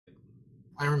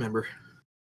I remember.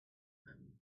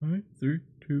 All right, 3,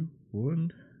 2,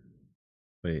 1.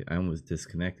 Wait, I almost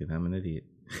disconnected. I'm an idiot.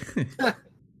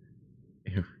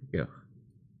 Here we go.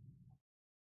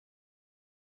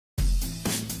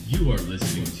 You are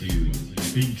listening to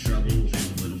Big Trouble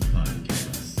in Little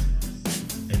Podcast.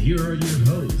 And here are your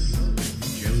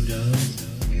hosts, Joe Dubs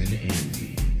and Andy.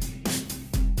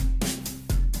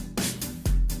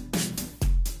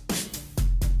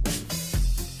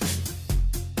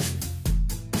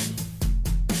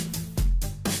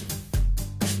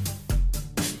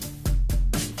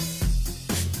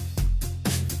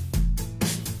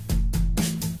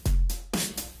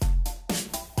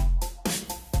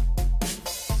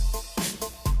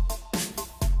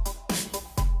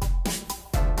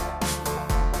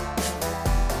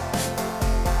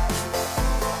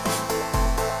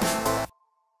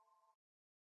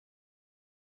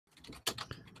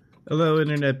 Hello,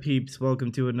 Internet peeps.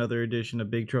 Welcome to another edition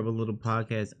of Big Trouble in Little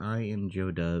Podcast. I am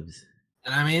Joe Dubs.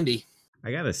 And I'm Andy.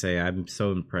 I gotta say, I'm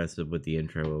so impressed with the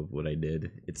intro of what I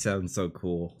did. It sounds so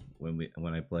cool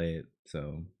when I play it.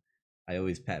 So I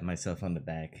always pat myself on the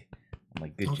back. I'm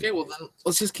like, good job. Okay, well then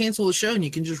let's just cancel the show and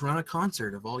you can just run a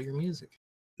concert of all your music.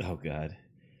 Oh God.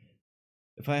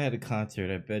 If I had a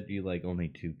concert, I bet you like only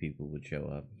 2 people would show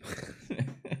up.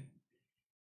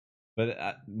 But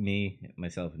me,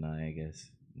 myself, and I guess.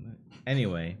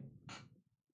 Anyway,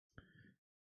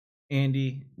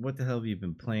 Andy, what the hell have you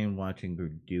been playing, watching, or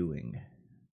doing?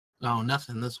 Oh,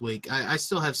 nothing this week. I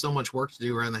still have so much work to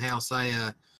do around the house.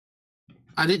 I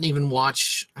didn't even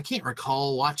watch. I can't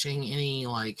recall watching any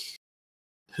like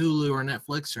Hulu or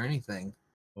Netflix or anything.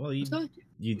 Well, you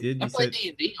did. I You played said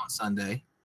D&D on Sunday.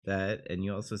 that, and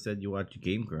you also said you watched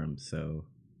Game Grumps. So,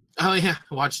 Oh yeah,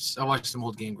 I watched some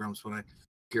old Game Grumps when I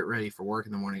get ready for work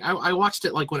in the morning. I watched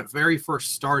it like when it very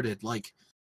first started, like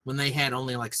when they had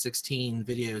only like 16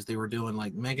 videos. They were doing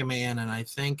like Mega Man and I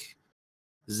think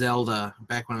Zelda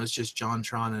back when it was just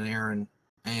JonTron and Aaron.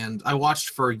 And I watched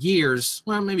for years,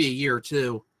 well, maybe a year or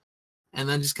two, and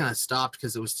then just kind of stopped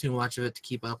because it was too much of it to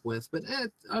keep up with. But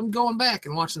I'm going back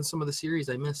and watching some of the series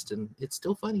I missed, and it's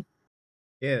still funny.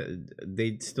 yeah,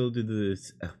 they still do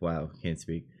this. Wow, can't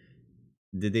speak.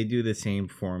 Did they do the same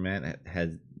format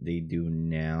as they do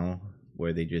now,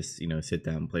 where they just sit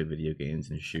down and play video games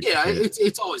and shoot? Yeah, shit?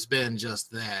 it's always been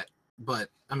just that. But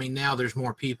I mean, now there's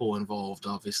more people involved,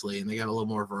 obviously, and they got a little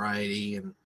more variety.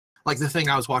 And like the thing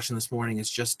I was watching this morning is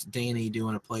just Danny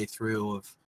doing a playthrough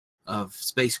of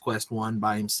Space Quest 1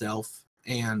 by himself.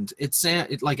 And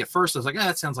it like at first I was like,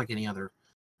 that sounds like any other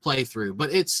playthrough,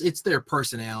 but it's their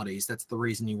personalities. That's the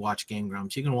reason you watch Game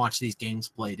Grumps. You can watch these games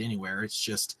played anywhere. It's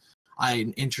just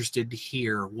I'm interested to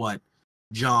hear what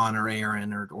John or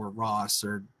Aaron or Ross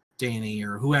or Danny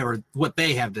or whoever, what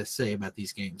they have to say about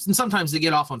these games. And sometimes they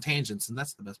get off on tangents, and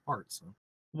that's the best part. So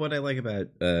What I like about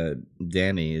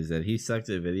Danny is that he sucks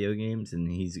at video games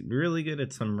and he's really good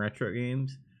at some retro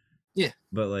games. Yeah.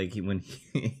 But like when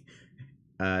he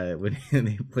when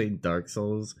they played Dark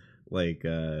Souls, like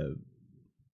was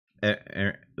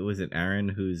it Aaron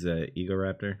who's Ego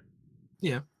Raptor?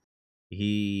 Yeah.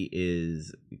 He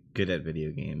is good at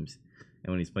video games.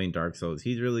 And when he's playing Dark Souls,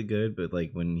 he's really good, but like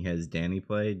when he has Danny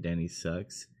play, Danny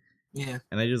sucks. Yeah.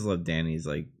 And I just love Danny's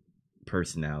like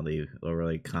personality or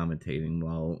like commentating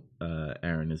while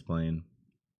Aaron is playing.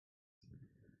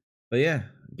 But yeah,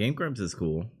 Game Grumps is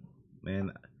cool.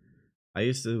 Man, I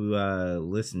used to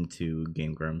listen to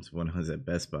Game Grumps when I was at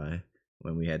Best Buy.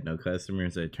 When we had no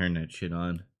customers, I turned that shit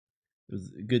on. It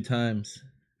was good times.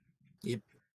 Yep.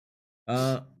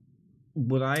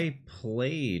 What I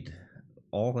played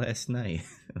all last night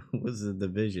was The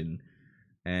Division,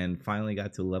 and finally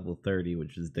got to level 30,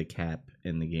 which is the cap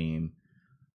in the game.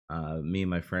 Me and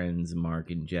my friends Mark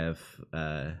and Jeff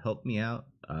helped me out.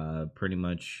 Pretty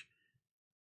much,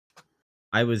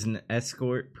 I was an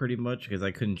escort pretty much because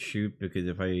I couldn't shoot, because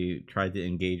if I tried to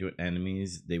engage with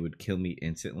enemies, they would kill me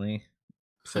instantly.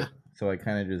 So I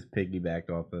kind of just piggybacked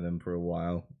off of them for a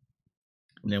while.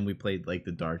 And then we played like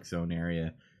the Dark Zone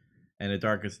area. And the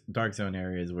Dark Zone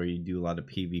area is where you do a lot of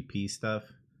PvP stuff.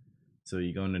 So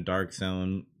you go into Dark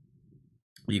Zone,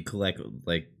 you collect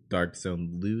like Dark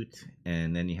Zone loot,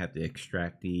 and then you have to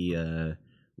extract the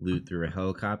loot through a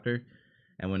helicopter.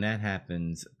 And when that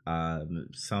happens,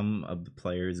 some of the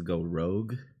players go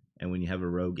rogue, and when you have a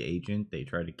rogue agent, they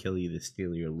try to kill you to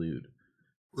steal your loot.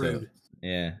 Rude. So,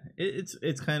 yeah,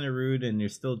 it's kind of rude, and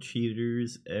there's still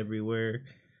cheaters everywhere.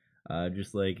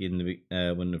 Just like in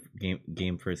the when the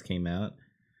game first came out.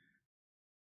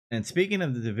 And speaking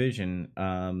of The Division,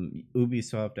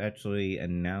 Ubisoft actually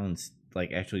announced,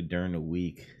 like actually during the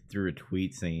week, through a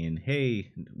tweet saying,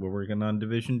 "Hey, we're working on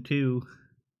Division 2."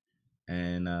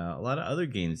 and a lot of other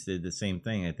games did the same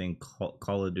thing. I think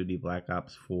Call of Duty Black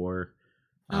Ops 4.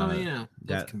 Oh yeah,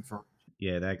 that's That confirmed.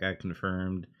 Yeah, that got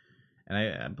confirmed, and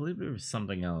I believe there was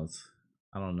something else.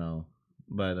 I don't know,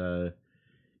 but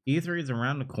E3 is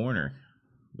around the corner.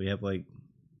 We have like,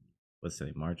 let's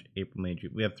say March, April, May,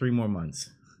 June. We have 3 more months,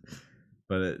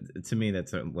 but to me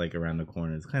that's like around the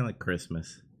corner. It's kind of like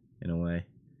Christmas in a way.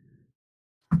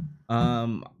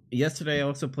 Yesterday I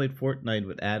also played Fortnite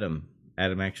with Adam.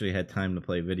 Adam actually had time to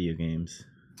play video games.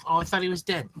 Oh, I thought he was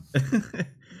dead.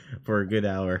 For a good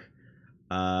hour.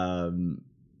 I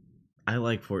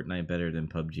like Fortnite better than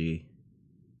PUBG.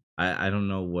 I don't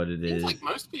know what it is. Seems like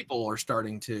most people are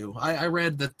starting to. I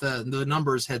read that the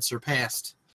numbers had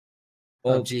surpassed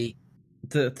PUBG.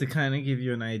 To kind of give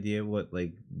you an idea what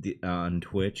like on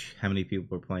Twitch, how many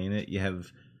people are playing it, you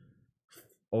have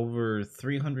over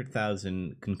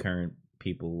 300,000 concurrent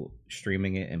people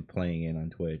streaming it and playing it on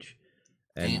Twitch.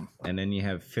 And then you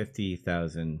have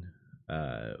 50,000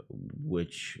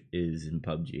 which is in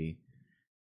PUBG.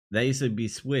 That used to be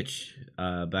Switch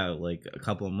about like a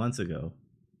couple of months ago.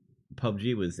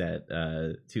 PUBG was at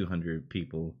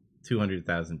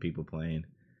 200,000 people playing,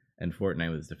 and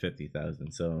Fortnite was to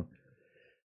 50,000. So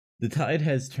the tide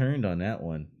has turned on that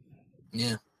one.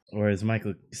 Yeah. Or as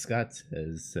Michael Scott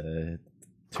says,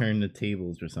 turn the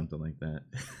tables or something like that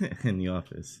in the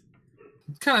office.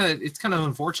 It's kind of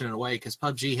unfortunate in a way because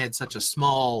PUBG had such a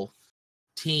small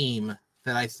team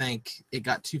that I think it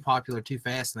got too popular too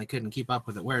fast and they couldn't keep up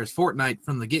with it. Whereas Fortnite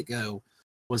from the get-go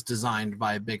was designed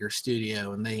by a bigger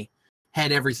studio and they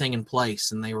had everything in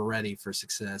place and they were ready for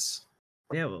success.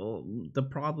 Yeah, well, the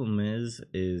problem is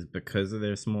because of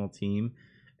their small team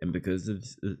and because of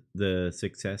the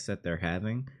success that they're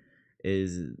having,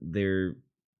 is they're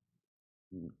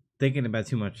thinking about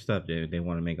too much stuff. They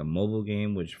want to make a mobile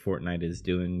game, which Fortnite is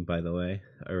doing, by the way,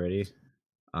 already.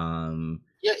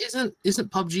 Yeah,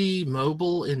 isn't PUBG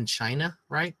mobile in China,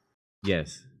 right?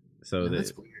 Yes. So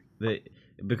that's weird.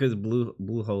 Because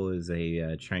Bluehole is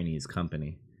a Chinese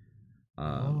company,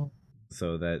 so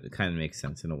that kind of makes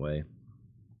sense in a way.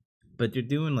 But you're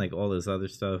doing like all this other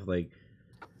stuff, like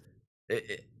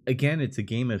again, it's a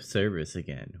game of service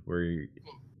again, where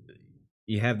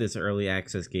you have this early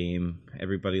access game,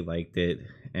 everybody liked it,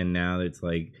 and now it's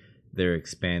like they're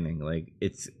expanding. Like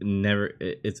it's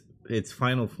its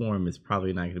final form is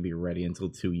probably not going to be ready until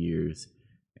 2 years,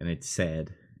 and it's sad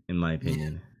in my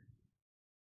opinion.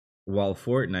 While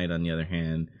Fortnite, on the other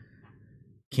hand,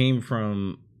 came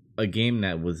from a game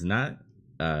that was not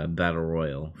battle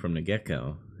royale from the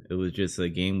get-go. It was just a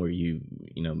game where you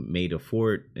made a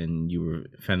fort and you were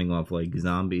fending off like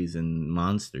zombies and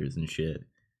monsters and shit.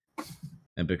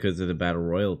 And because of the battle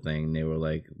royale thing, they were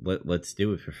like, let's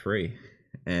do it for free.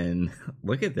 And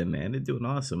look at them, man. They're doing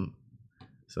awesome.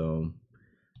 So,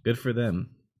 good for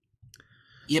them.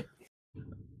 Yep.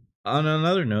 On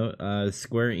another note,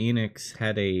 Square Enix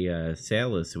had a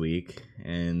sale this week,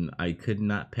 and I could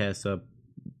not pass up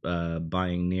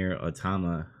buying Nier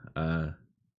Automata,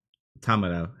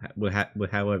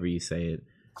 however you say it.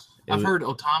 I've heard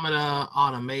Automata,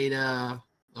 all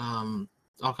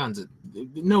kinds of.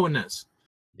 No one knows.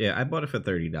 Yeah, I bought it for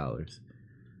 $30.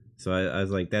 So I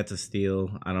was like, that's a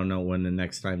steal. I don't know when the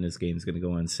next time this game's gonna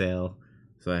go on sale.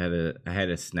 So I had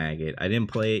to snag it. I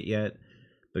didn't play it yet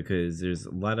because there's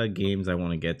a lot of games I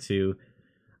want to get to.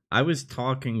 I was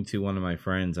talking to one of my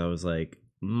friends. I was like,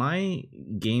 my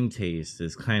game taste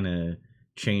is kind of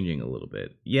changing a little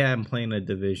bit. Yeah, I'm playing a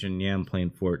Division. Yeah, I'm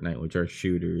playing Fortnite, which are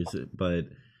shooters. But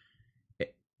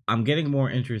I'm getting more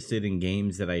interested in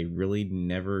games that I really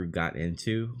never got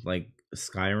into, like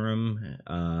Skyrim,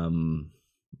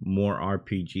 more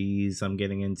RPGs I'm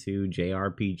getting into,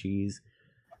 JRPGs.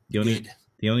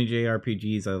 The only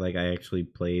JRPGs I actually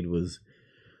played was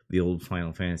the old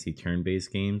Final Fantasy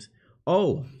turn-based games.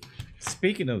 Oh,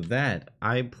 speaking of that,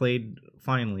 I played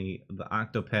finally the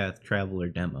Octopath Traveler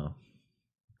demo.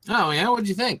 Oh yeah, what'd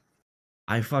you think?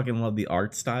 I fucking love the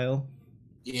art style.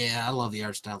 Yeah, I love the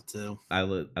art style too. I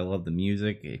love the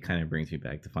music. It kind of brings me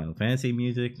back to Final Fantasy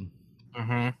music.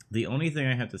 Mm-hmm. The only thing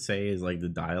I have to say is like the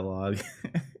dialogue.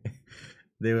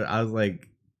 I was like,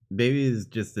 maybe it's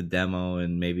just a demo,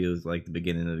 and maybe it was like the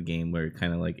beginning of the game where it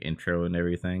kind of like intro and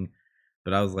everything.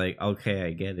 But I was like, okay,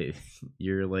 I get it.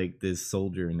 You're like this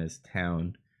soldier in this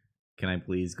town. Can I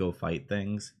please go fight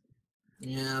things?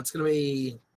 Yeah, it's gonna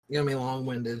be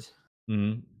long-winded.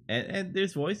 Mm-hmm. And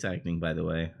there's voice acting, by the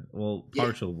way. Well,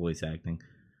 partial voice acting.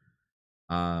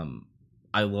 I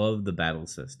love the battle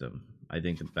system. I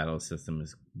think the battle system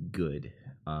is good.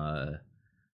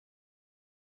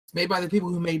 It's made by the people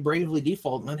who made Bravely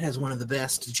Default, and that has one of the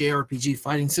best JRPG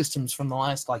fighting systems from the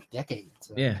last decade.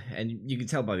 So. Yeah, and you can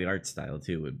tell by the art style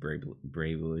too with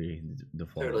Bravely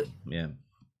Default. Totally. Yeah.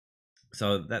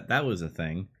 So that was a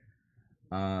thing.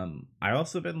 I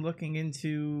also been looking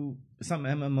into some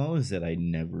MMOs that I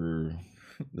never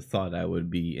thought I would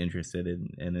be interested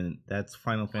in, and then that's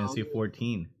Final Fantasy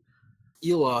 14.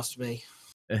 You lost me.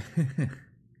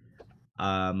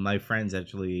 My friends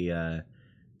actually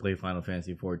play Final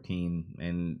Fantasy 14,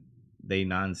 and they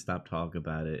nonstop talk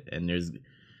about it. And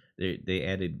they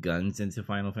added guns into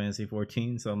Final Fantasy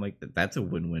 14, so I'm like, that's a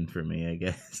win-win for me, I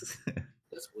guess.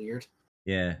 That's weird.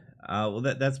 Yeah. Well,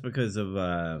 that's because of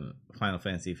Final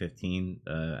Fantasy 15.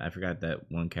 I forgot that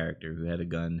one character who had a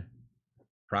gun.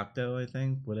 Procto, I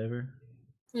think, whatever.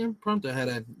 Yeah, Prompto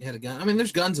had a gun. I mean,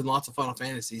 there's guns in lots of Final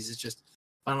Fantasies. It's just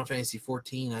Final Fantasy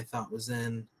 14. I thought was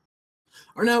in,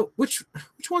 or no, which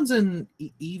one's in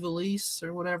Ivalice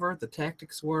or whatever, the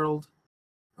Tactics world.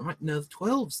 I might know the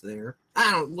 12's there.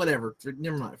 I don't. Whatever.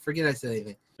 Never mind. Forget I said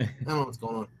anything. I don't know what's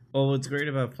going on. Well, what's great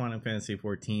about Final Fantasy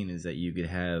 14 is that you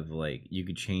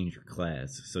could change your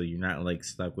class, so you're not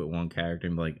stuck with one character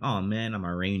and be like, oh man, I'm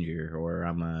a ranger or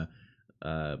I'm a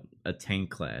tank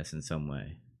class in some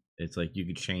way. It's like you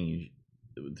could change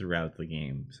throughout the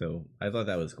game, so I thought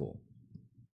that was cool.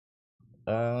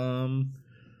 Have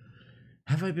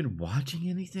I been watching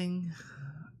anything?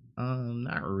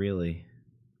 Not really.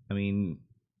 I mean,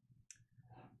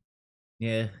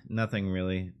 yeah, nothing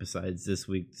really besides this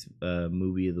week's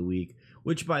movie of the week,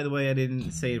 which, by the way, I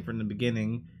didn't say it from the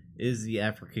beginning, is The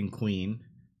African Queen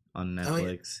on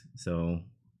Netflix. Oh,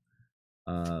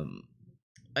 yeah. So,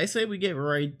 I say we get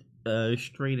right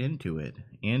straight into it.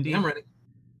 Andy, I'm ready.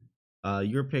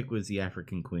 Your pick was The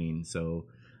African Queen, so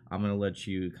I'm gonna let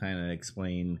you kind of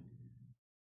explain,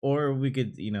 or we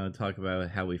could, talk about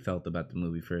how we felt about the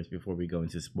movie first before we go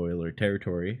into spoiler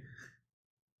territory.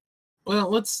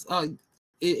 Well, let's.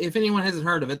 If anyone hasn't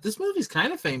heard of it, this movie's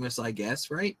kind of famous, I guess,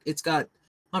 right? It's got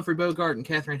Humphrey Bogart and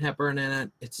Katharine Hepburn in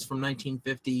it. It's from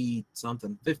 1950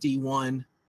 something, 51.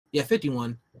 Yeah,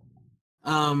 51.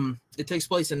 It takes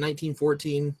place in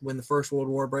 1914 when the First World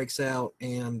War breaks out,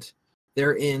 and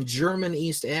they're in German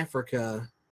East Africa,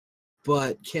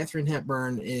 but Katharine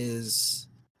Hepburn is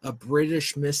a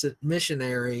British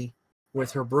missionary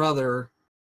with her brother,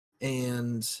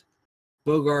 and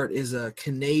Bogart is a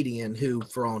Canadian who,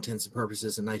 for all intents and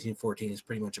purposes, in 1914 is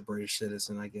pretty much a British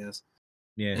citizen, I guess.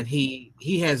 Yeah. And he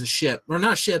has a ship, or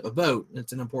not ship, a boat.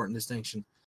 It's an important distinction.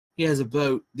 He has a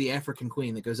boat, the African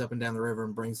Queen, that goes up and down the river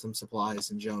and brings them supplies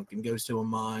and junk, and goes to a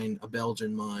mine, a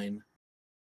Belgian mine.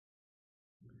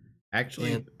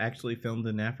 Actually filmed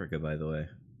in Africa, by the way.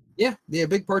 Yeah,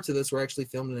 big parts of this were actually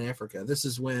filmed in Africa. This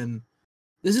is like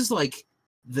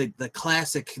the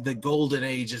classic, the golden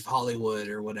age of Hollywood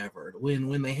or whatever,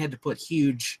 when they had to put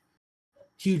huge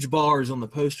bars on the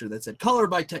poster that said "Color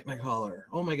by Technicolor."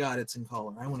 Oh my God, it's in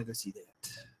color. I want to go see that.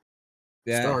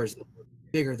 Yeah. Stars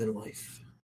bigger than life.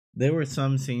 There were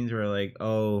some scenes where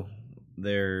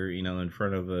they're in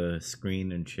front of a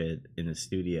screen and shit in a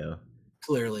studio.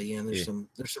 Clearly, yeah. There's some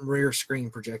rare screen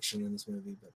projection in this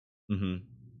movie, but. Mm-hmm.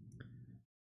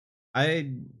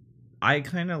 I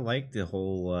kind of like the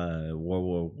whole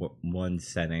World War I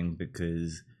setting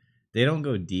because they don't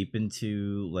go deep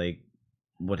into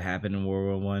what happened in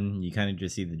World War I. You kind of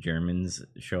just see the Germans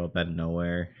show up out of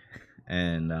nowhere,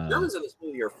 and Germans in this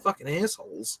movie are fucking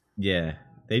assholes. Yeah,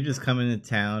 they just come into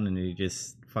town and they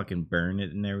just fucking burn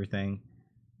it and everything.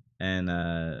 And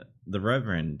the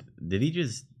Reverend, did he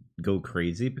just go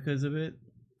crazy because of it?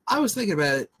 I was thinking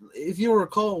about it. If you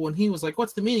recall, when he was like,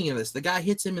 "What's the meaning of this?" The guy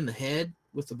hits him in the head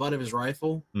with the butt of his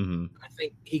rifle. Mm-hmm. I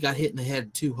think he got hit in the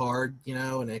head too hard,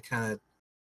 and it kind of,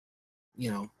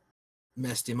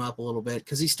 messed him up a little bit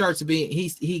because he starts to be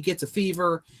he gets a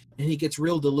fever and he gets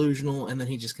real delusional and then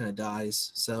he just kind of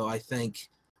dies. So I think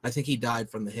he died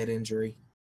from the head injury.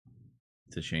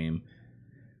 It's a shame.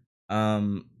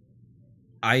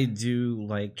 I do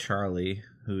like Charlie,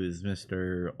 who is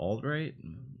Mr. Albright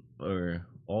or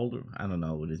Alder. I don't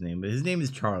know what his name is. His name is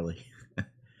Charlie.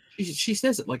 She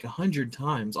says it 100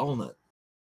 times. Allnut.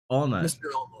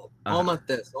 Mr. Allnut. Allnut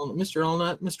this. Mr.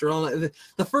 Allnut. Mr. Allnut.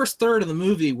 The first third of the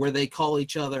movie where they call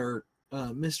each other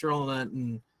Mr.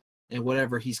 Allnut and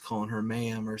whatever he's calling her,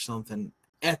 ma'am or something.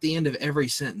 At the end of every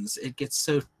sentence, it gets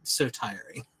so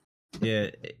tiring.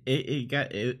 Yeah,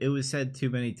 it was said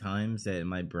too many times that in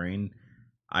my brain,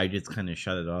 I just kind of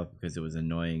shut it off because it was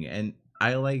annoying. And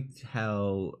I liked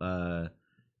how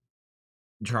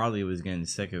Charlie was getting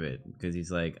sick of it because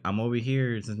he's like, "I'm over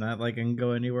here. It's not like I can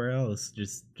go anywhere else.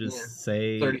 Just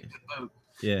say." 30 vote.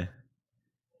 Yeah.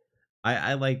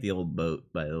 I like the old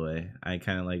boat, by the way. I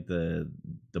kind of like the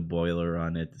boiler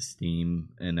on it, the steam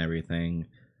and everything.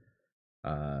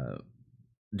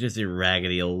 Just a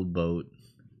raggedy old boat,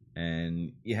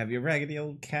 and you have your raggedy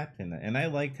old captain. And I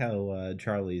liked how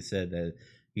Charlie said that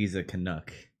he's a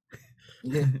Canuck.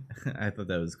 Yeah. I thought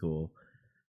that was cool.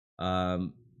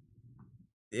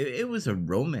 It was a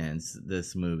romance,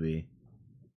 this movie.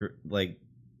 Like,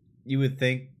 you would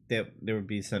think that there would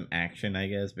be some action, I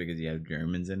guess, because you have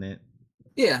Germans in it.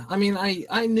 Yeah, I mean,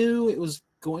 I knew it was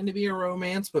going to be a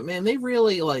romance, but man, they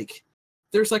really like.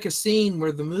 There's like a scene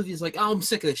where the movie's like, "Oh, I'm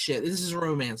sick of this shit. This is a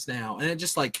romance now," and it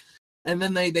just like, and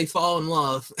then they fall in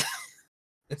love.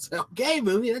 It's like, okay,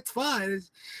 movie, that's fine.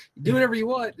 Do whatever you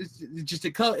want.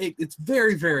 It's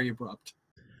very, very abrupt.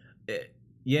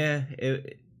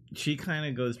 She kind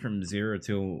of goes from 0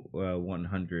 to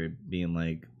 100, being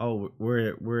like, "Oh,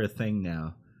 we're a thing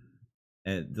now."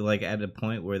 And like at a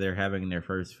point where they're having their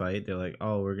first fight, they're like,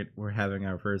 "Oh, we're having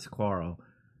our first quarrel,"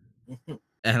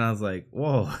 and I was like,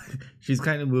 "Whoa, she's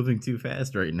kind of moving too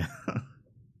fast right now."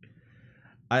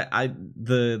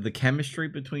 The chemistry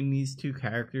between these two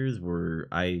characters were,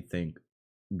 I think,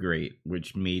 great,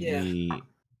 which made me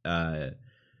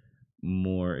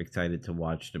more excited to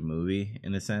watch the movie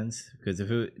in a sense. Because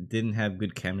if it didn't have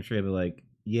good chemistry, I'd be like,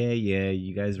 yeah,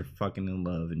 you guys are fucking in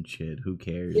love and shit. Who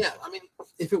cares? Yeah, I mean,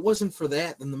 if it wasn't for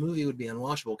that, then the movie would be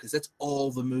unwatchable, because that's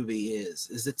all the movie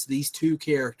is it's these two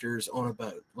characters on a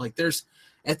boat. Like, there's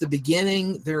at the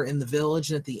beginning, they're in the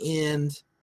village, and at the end,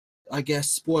 I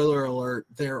guess, spoiler alert,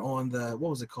 they're on the, what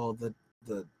was it called? The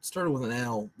started with an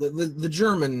L, the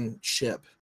German ship.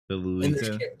 The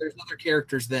Louisa. And there's other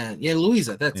characters then. Yeah,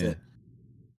 Louisa, that's it.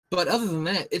 But other than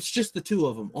that, it's just the two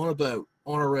of them on a boat,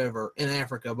 on a river, in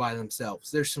Africa by themselves.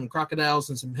 There's some crocodiles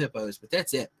and some hippos, but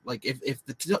that's it. Like, if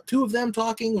the two of them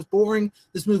talking was boring,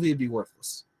 this movie would be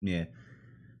worthless. Yeah,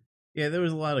 there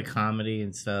was a lot of comedy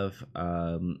and stuff.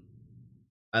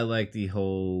 I like the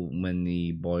whole, when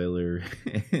the boiler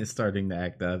is starting to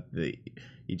act up,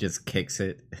 he just kicks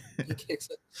it. He kicks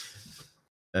it.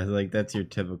 Like, that's your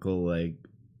typical, like,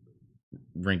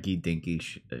 rinky-dinky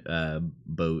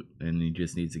boat, and he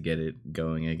just needs to get it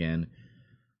going again.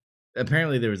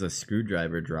 Apparently there was a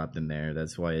screwdriver dropped in there.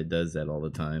 That's why it does that all the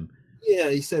time. Yeah,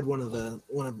 he said one of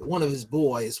his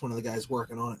boys, one of the guys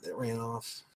working on it, that ran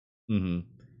off. Mm-hmm.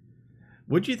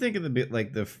 What'd you think of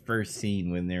the first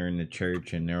scene when they're in the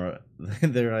church and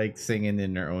they're like singing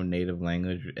in their own native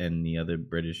language, and the other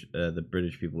British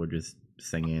people are just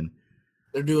singing?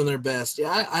 They're doing their best.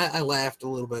 Yeah, I laughed a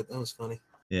little bit. That was funny.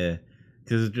 Yeah,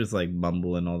 because it's just like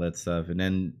mumble and all that stuff, and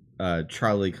then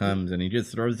Charlie comes and he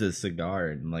just throws his cigar,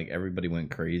 and like everybody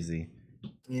went crazy.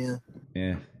 Yeah.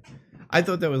 I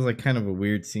thought that was like kind of a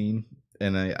weird scene,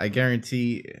 and I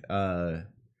guarantee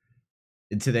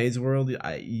in today's world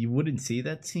you wouldn't see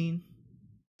that scene.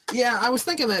 Yeah, I was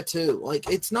thinking that too. Like,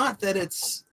 it's not that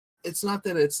it's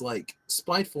like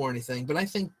spiteful or anything, but I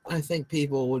think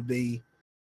people would be.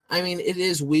 I mean, it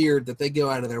is weird that they go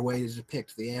out of their way to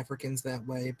depict the Africans that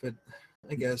way, but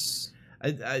I guess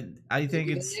I think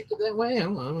it's that way. I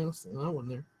don't know. I wasn't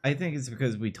there. I think it's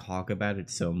because we talk about it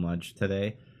so much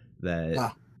today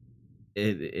that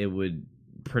it would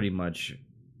pretty much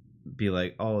be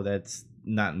like, oh, that's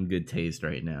not in good taste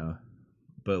right now.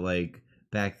 But like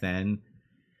back then,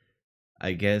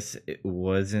 I guess it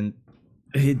wasn't.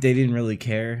 They didn't really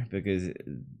care, because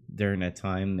during that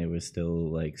time there was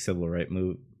still like civil rights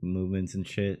movements and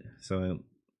shit. So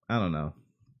I don't know.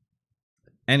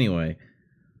 Anyway,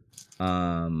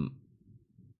 I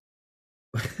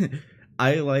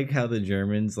like how the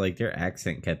Germans, like, their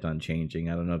accent kept on changing.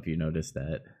 I don't know if you noticed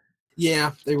that.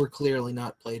 Yeah, they were clearly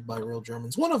not played by real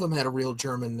Germans. One of them had a real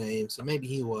German name, so maybe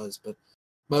he was, but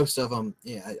most of them,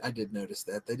 yeah, I did notice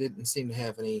that. They didn't seem to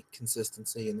have any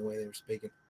consistency in the way they were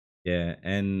speaking. Yeah,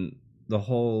 and the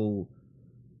whole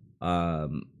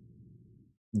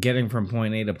getting from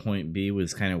point A to point B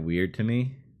was kind of weird to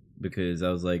me, because I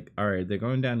was like, all right, they're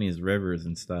going down these rivers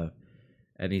and stuff,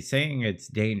 and he's saying it's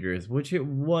dangerous, which it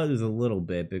was a little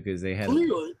bit, because they had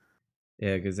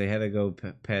to go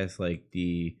past like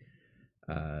the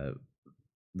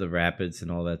rapids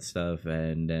and all that stuff,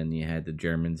 and then you had the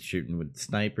Germans shooting with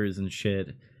snipers and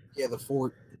shit. Yeah, the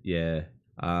fort. Yeah.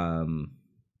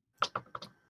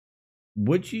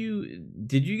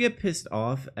 Did you get pissed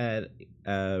off at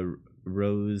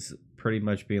Rose pretty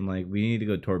much being like, we need to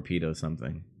go torpedo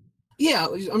something? Yeah,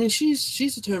 I mean,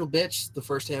 she's a total bitch the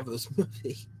first half of this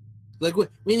movie. Like,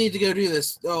 we need to go do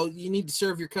this. Oh, you need to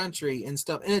serve your country and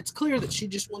stuff. And it's clear that she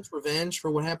just wants revenge for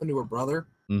what happened to her brother.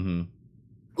 Mm-hmm.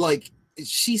 Like,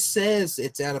 she says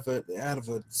it's out of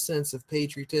a sense of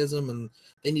patriotism, and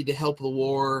they need to help the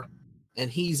war. and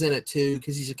he's in it too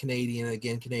because he's a Canadian.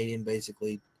 Again, Canadian,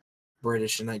 basically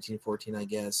British in 1914, I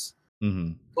guess.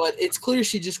 Mm-hmm. But it's clear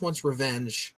she just wants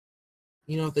revenge.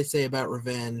 You know what they say about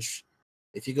revenge?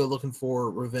 If you go looking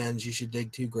for revenge, you should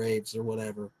dig 2 graves or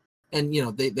whatever. And you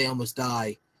know they almost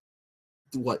die.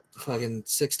 What, fucking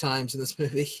 6 times in this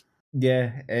movie?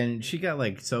 Yeah, and she got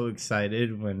like so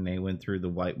excited when they went through the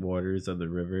white waters of the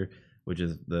river, which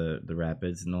is the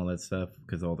rapids and all that stuff,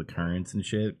 because all the currents and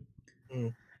shit.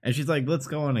 Mm. And she's like, "Let's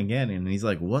go on again," and he's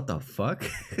like, "What the fuck?"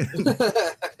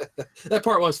 That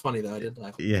part was funny though. I did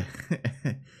laugh. Yeah.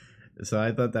 So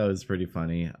I thought that was pretty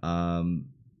funny.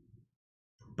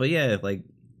 But yeah, like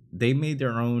they made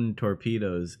their own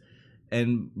torpedoes.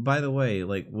 And by the way,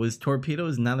 like, was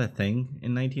torpedoes not a thing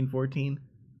in 1914?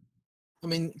 I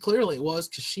mean, clearly it was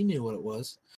because she knew what it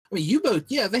was. I mean, U-boat,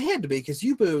 yeah, they had to be because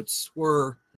U-boats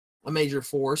were a major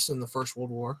force in the First World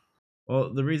War.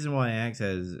 Well, the reason why I asked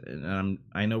is, and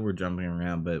I know we're jumping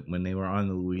around, but when they were on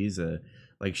the Louisa,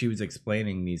 like she was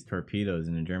explaining these torpedoes,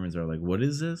 and the Germans are like, "What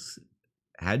is this?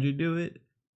 How'd you do it?"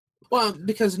 Well,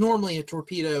 because normally a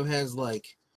torpedo has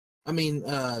like, I mean,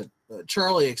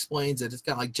 Charlie explains it. It's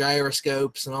got like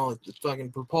gyroscopes and all the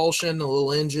fucking propulsion, a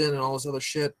little engine, and all this other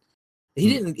shit.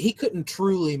 He couldn't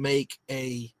truly make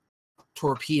a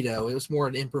torpedo. It was more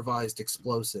an improvised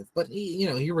explosive, but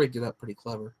he rigged it up pretty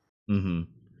clever. Mm-hmm.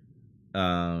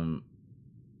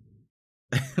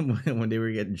 When they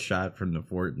were getting shot from the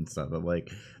fort and stuff, I'm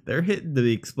like, they're hitting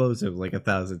the explosive like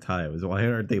 1,000 times. Why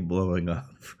aren't they blowing up?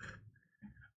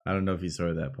 I don't know if you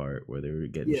saw that part where they were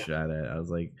getting shot at. I was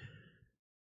like,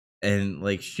 and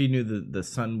like she knew the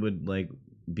sun would like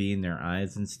be in their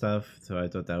eyes and stuff, so I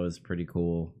thought that was pretty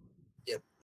cool. Yep.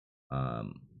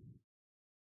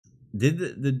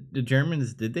 Did the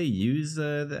Germans, did they use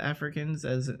the Africans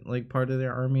as like part of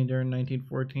their army during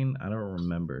 1914? I don't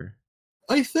remember.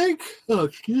 I think. Oh,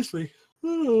 excuse me.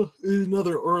 Oh,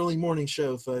 another early morning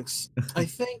show, folks. I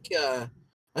think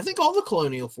all the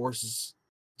colonial forces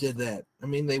did that. I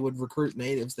mean, they would recruit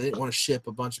natives. They didn't want to ship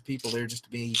a bunch of people there just to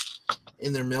be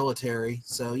in their military.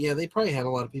 So yeah, they probably had a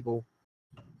lot of people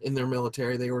in their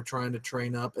military they were trying to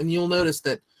train up. And you'll notice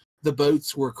that the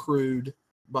boats were crewed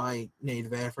by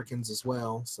Native Africans as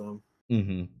well. So,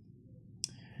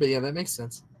 but yeah, that makes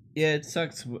sense. Yeah, it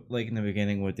sucks. Like in the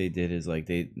beginning, what they did is like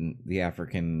the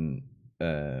African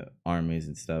armies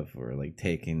and stuff were like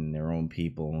taking their own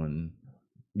people, and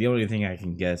the only thing I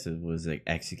can guess was like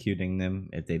executing them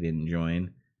if they didn't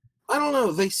join. I don't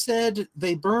know. They said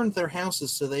they burned their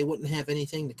houses so they wouldn't have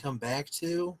anything to come back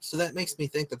to. So that makes me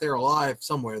think that they're alive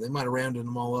somewhere. They might have rounded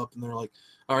them all up and they're like,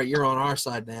 all right, you're on our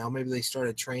side now. Maybe they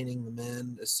started training the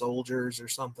men as soldiers or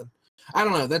something. I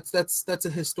don't know. That's a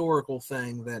historical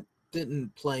thing that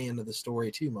didn't play into the story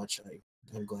too much.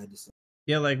 I'm glad to say.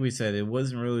 Yeah, like we said, it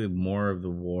wasn't really more of the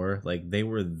war. Like they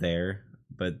were there,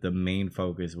 but the main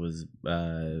focus was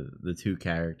the 2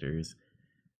 characters.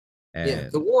 And yeah,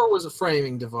 the war was a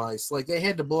framing device. Like they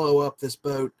had to blow up this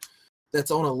boat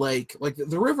that's on a lake. Like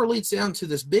the river leads down to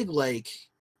this big lake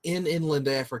in inland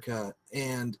Africa,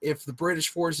 and if the British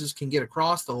forces can get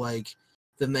across the lake,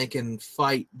 then they can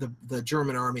fight the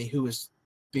German army who is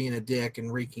being a dick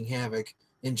and wreaking havoc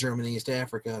in Germany, East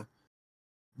Africa.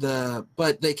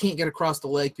 But they can't get across the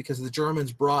lake because the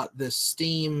Germans brought this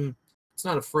steam. It's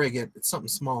not a frigate; it's something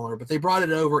smaller. But they brought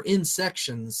it over in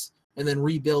sections and then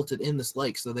rebuilt it in this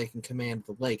lake so they can command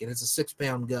the lake. And it's a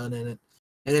 6-pound gun in it.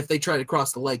 And if they try to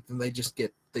cross the lake, then they just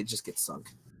get sunk.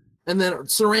 And then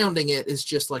surrounding it is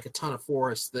just like a ton of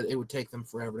forest that it would take them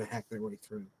forever to hack their way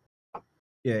through.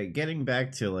 Yeah, getting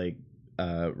back to like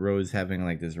Rose having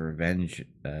like this revenge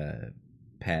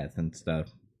path and stuff.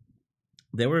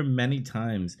 There were many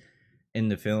times in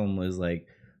the film was like,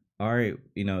 all right,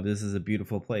 this is a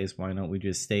beautiful place. Why don't we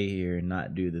just stay here and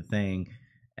not do the thing?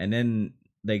 And then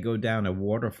they go down a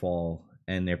waterfall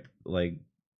and their like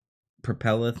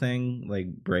propeller thing like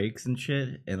breaks and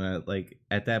shit. And like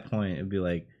at that point it'd be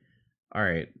like, all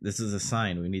right, this is a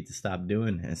sign. We need to stop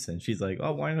doing this. And she's like,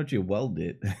 oh, why don't you weld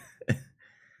it?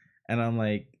 And I'm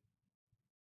like,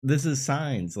 this is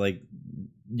signs. Like,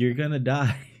 you're going to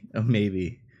die,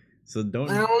 maybe. So don't...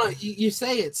 I don't know. You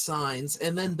say it's signs,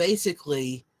 and then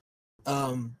basically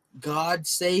God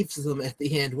saves them at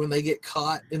the end when they get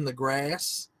caught in the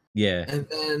grass. Yeah. And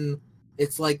then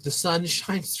it's like the sun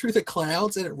shines through the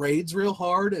clouds, and it rains real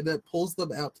hard, and it pulls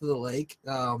them out to the lake.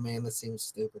 Oh, man, that seems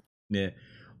stupid. Yeah.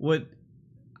 What...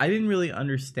 I didn't really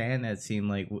understand that scene.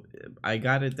 Like, I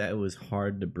got it that it was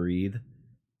hard to breathe.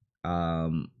 But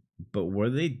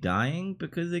were they dying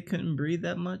because they couldn't breathe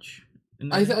that much?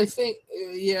 I think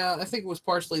it was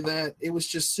partially that. It was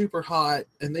just super hot,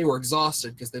 and they were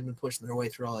exhausted because they've been pushing their way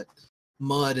through all that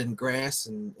mud and grass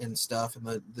and stuff, and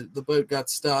the boat got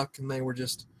stuck, and they were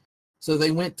just so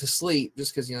they went to sleep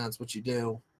just because that's what you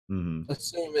do,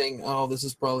 assuming this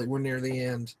is probably we're near the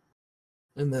end,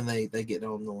 and then they get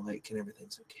on the lake and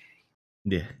everything's okay.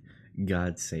 Yeah,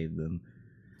 God saved them.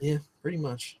 Yeah, pretty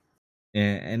much.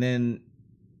 And then,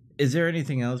 is there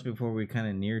anything else before we kind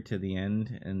of near to the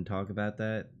end and talk about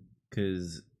that?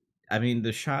 Because I mean,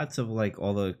 the shots of like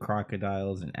all the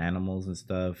crocodiles and animals and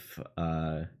stuff.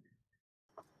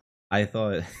 I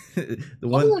thought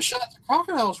Some of those shots of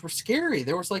crocodiles were scary.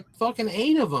 There was like fucking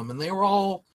 8 of them, and they were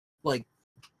all like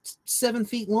 7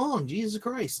 feet long. Jesus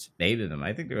Christ. 8 of them.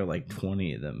 I think there were like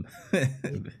 20 of them.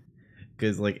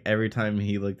 Because like every time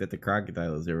he looked at the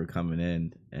crocodiles, they were coming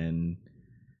in, and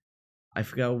I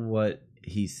forgot what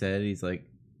he said. He's like,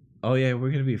 "Oh yeah,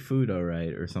 we're gonna be food, all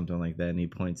right," or something like that. And he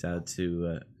points out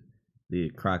to the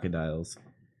crocodiles.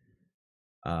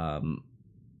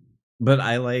 But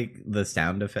I like the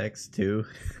sound effects too,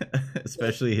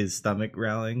 especially his stomach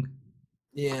growling.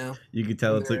 Yeah, you could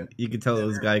tell you could tell it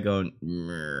was a guy going.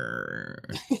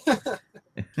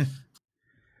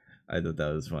 I thought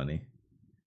that was funny,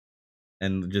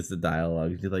 and just the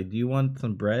dialogue. He's like, "Do you want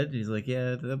some bread?" He's like,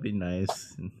 "Yeah, that'd be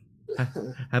nice."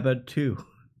 How about 2?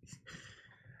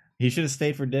 He should have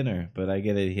stayed for dinner, but I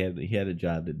get it. He had a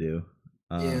job to do.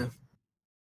 Yeah.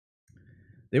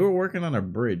 They were working on a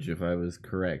bridge, if I was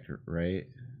correct, right?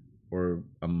 Or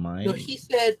a mine? No, he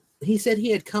said he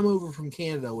had come over from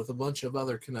Canada with a bunch of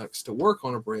other Canucks to work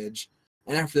on a bridge,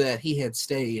 and after that he had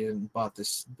stayed and bought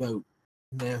this boat.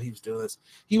 Now he was doing this.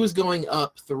 He was going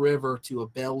up the river to a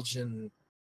Belgian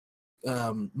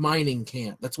mining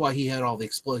camp. That's why he had all the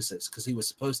explosives, because he was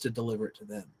supposed to deliver it to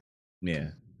them. Yeah,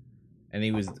 and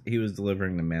he was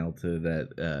delivering the mail to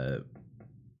that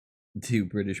 2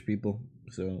 British people.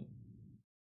 So.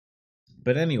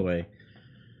 But anyway,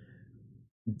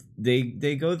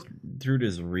 they go through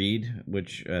this reed,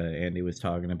 which Andy was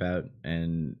talking about,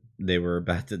 and they were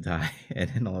about to die,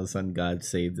 and then all of a sudden God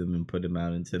saved them and put them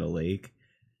out into the lake.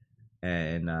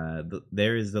 And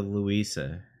there is the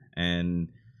Louisa, and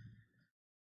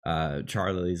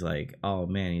Charlie's like, "Oh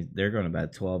man, they're going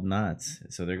about 12 knots,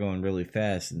 so they're going really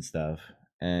fast and stuff."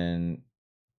 And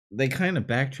they kind of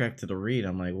backtrack to the reed.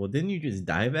 I'm like, well, didn't you just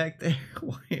die back there?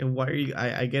 Why are you?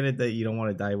 I get it that you don't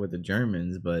want to die with the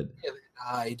Germans, but yeah,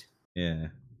 they died. Yeah.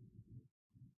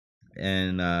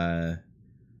 And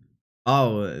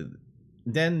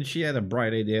then she had a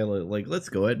bright idea, like, let's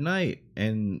go at night.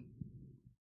 And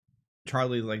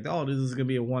Charlie's like, oh, this is gonna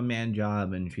be a 1-man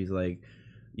job, and she's like,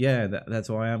 yeah, that's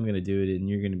why I'm gonna do it, and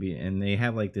you're gonna be. And they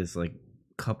have like this like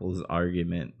couples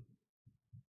argument,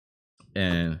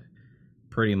 and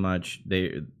pretty much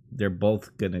they're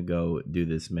both gonna go do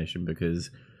this mission because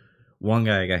one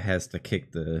guy has to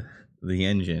kick the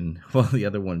engine while the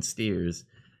other one steers.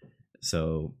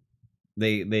 So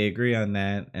they agree on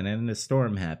that, and then the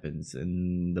storm happens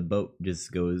and the boat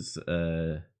just goes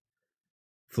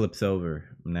flips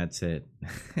over, and that's it.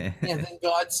 Yeah, then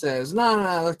God says,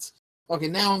 no, it's okay,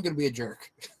 now I'm gonna be a jerk.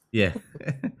 Yeah.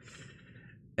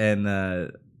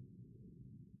 And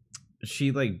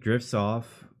she like drifts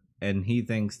off, and he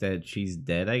thinks that she's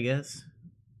dead, I guess,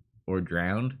 or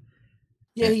drowned.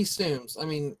 Yeah, he assumes. I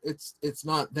mean, it's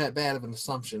not that bad of an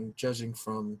assumption, judging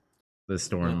from the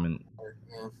storm.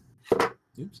 Yeah.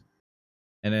 Oops.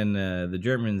 And then the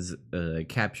Germans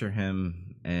capture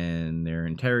him, and they're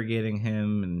interrogating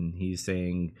him, and he's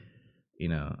saying, you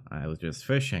know, I was just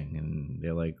fishing. And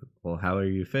they're like, well, how are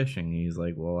you fishing? And he's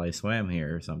like, well, I swam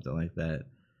here, or something like that.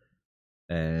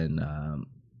 And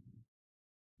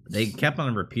they kept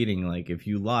on repeating, like, if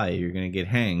you lie, you're going to get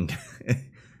hanged.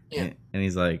 Yeah. And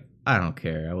he's like, I don't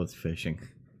care. I was fishing.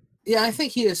 Yeah, I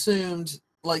think he assumed,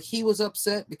 like, he was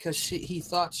upset because he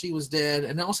thought she was dead,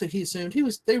 and also he assumed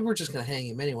they were just going to hang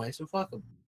him anyway, so fuck him.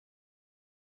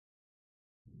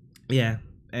 Yeah,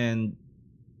 and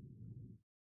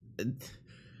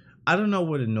I don't know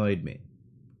what annoyed me.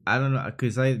 I don't know,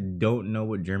 because I don't know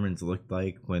what Germans looked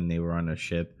like when they were on a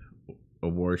ship, a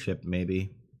warship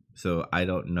maybe. So I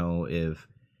don't know if,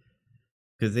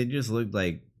 because they just looked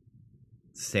like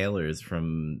sailors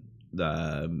from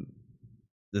the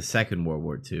Second World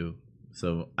War II.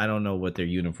 So I don't know what their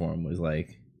uniform was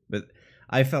like, but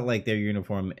I felt like their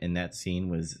uniform in that scene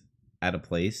was out of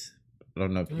place. I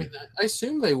don't know if I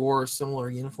assume they wore similar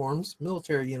uniforms,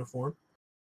 military uniform.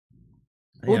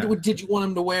 Yeah. Or did you want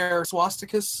them to wear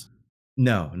swastikas?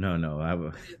 No. In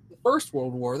the First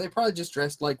World War, they probably just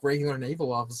dressed like regular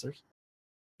naval officers.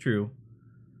 True.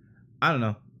 I don't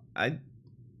know.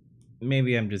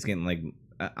 Maybe I'm just getting like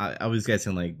I was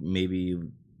guessing like maybe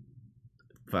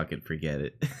fuck it, forget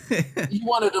it. You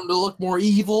wanted them to look more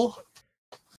evil?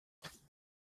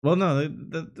 Well, no,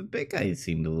 the big guy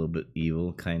seemed a little bit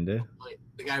evil, kind of. Like,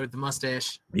 the guy with the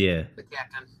mustache, Yeah, the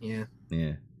captain. Yeah.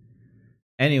 yeah.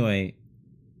 Anyway,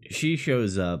 she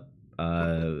shows up,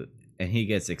 and he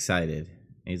gets excited.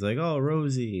 And he's like, "Oh,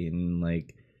 Rosie," and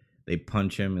like they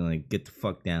punch him and like get the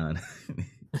fuck down.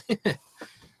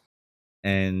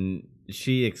 And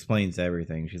she explains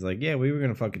everything. She's like, "Yeah, we were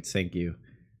gonna fucking sink you."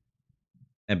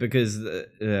 And because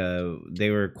they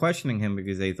were questioning him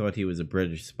because they thought he was a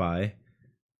British spy,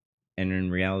 and in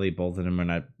reality, both of them are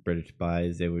not British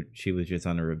spies. She was just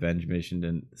on a revenge mission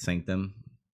to sink them.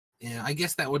 Yeah, I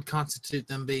guess that would constitute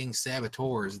them being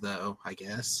saboteurs, though. I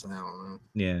guess I don't know.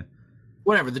 Yeah.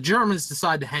 Whatever. The Germans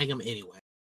decide to hang him anyway.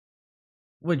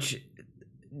 Which,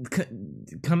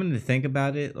 coming to think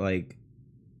about it, like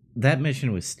that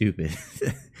mission was stupid.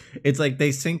 It's like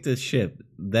they sink the ship,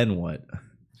 then what?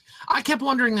 I kept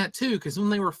wondering that too, because when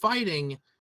they were fighting,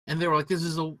 and they were like, "This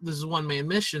is a one-man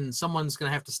mission. Someone's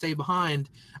gonna have to stay behind."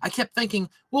 I kept thinking,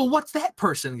 "Well, what's that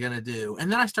person gonna do?"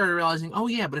 And then I started realizing, "Oh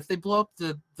yeah, but if they blow up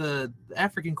the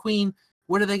African Queen,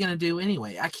 what are they gonna do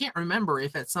anyway?" I can't remember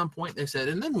if at some point they said,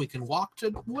 "And then we can walk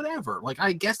to whatever." Like,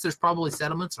 I guess there's probably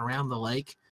settlements around the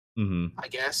lake. Mm-hmm. I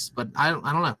guess, but I don't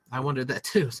know. I wondered that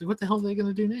too. So what the hell are they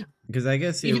gonna do now? Because I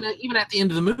guess Even at the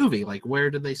end of the movie, like, where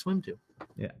did they swim to?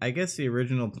 Yeah, I guess the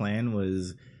original plan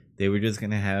was they were just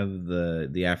gonna have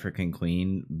the African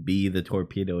Queen be the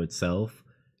torpedo itself,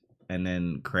 and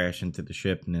then crash into the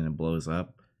ship, and then it blows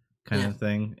up, kind of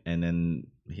thing. And then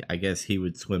I guess he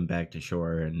would swim back to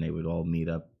shore, and they would all meet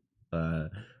up,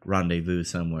 rendezvous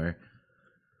somewhere.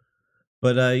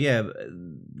 But yeah,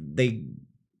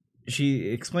 she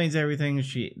explains everything.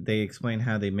 They explain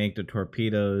how they make the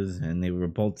torpedoes, and they were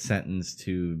both sentenced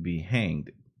to be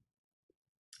hanged.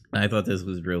 I thought this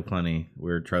was real funny,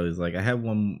 where Charlie's like, "I have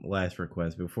one last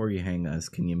request. Before you hang us,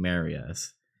 can you marry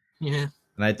us?" Yeah.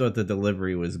 And I thought the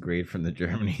delivery was great from the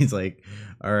German. He's like,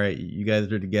 "All right, you guys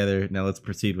are together. Now let's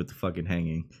proceed with the fucking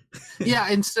hanging." Yeah,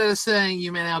 instead of saying,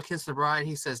 "You may now kiss the bride,"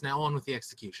 he says, "Now on with the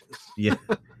execution." Yeah.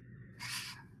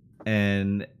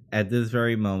 And at this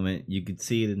very moment, you could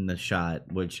see it in the shot,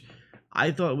 which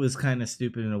I thought was kind of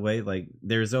stupid in a way. Like,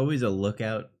 there's always a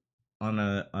lookout on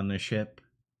a ship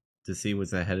to see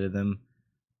what's ahead of them,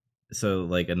 so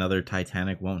like another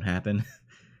Titanic won't happen.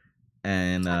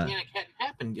 And Titanic hadn't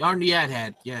happened. Yeah, it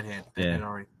had. It had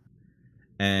already.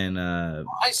 And I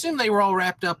assume they were all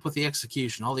wrapped up with the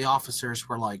execution. All the officers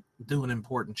were like doing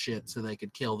important shit so they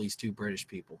could kill these two British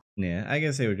people. Yeah, I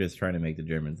guess they were just trying to make the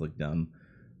Germans look dumb.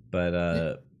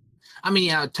 But I mean,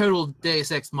 yeah, total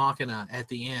Deus Ex Machina at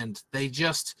the end. They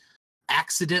just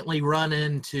accidentally run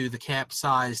into the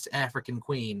capsized African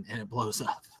Queen and it blows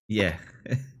up. Yeah.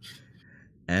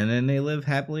 And then they live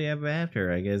happily ever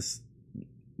after. I guess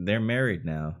they're married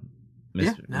now.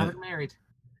 Yeah, now they're married.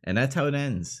 And that's how it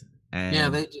ends. And yeah,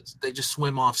 they just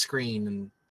swim off screen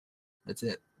and that's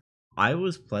it. I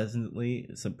was pleasantly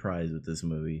surprised with this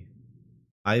movie.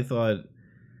 I thought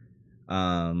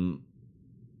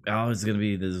it's gonna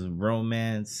be this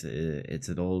romance. It's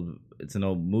an old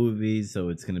movie, so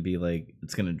it's gonna be like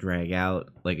it's gonna drag out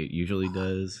like it usually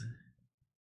does.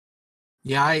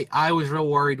 Yeah, I was real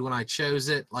worried when I chose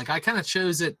it. Like, I kind of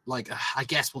chose it like, I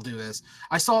guess we'll do this.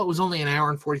 I saw it was only an hour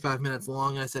and 45 minutes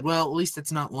long. And I said, well, at least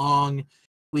it's not long.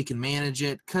 We can manage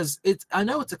it. Because I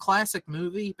know it's a classic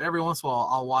movie, but every once in a while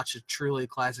I'll watch a truly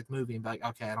classic movie and be like,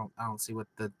 okay, I don't see what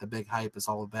the big hype is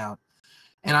all about.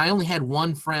 And I only had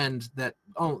one friend that,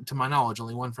 to my knowledge,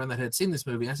 only one friend that had seen this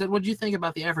movie. I said, what do you think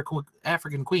about the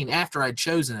African Queen after I'd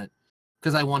chosen it?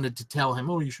 Because I wanted to tell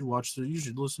him, you should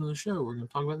listen to the show. We're going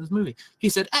to talk about this movie. He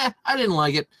said, I didn't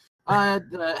like it.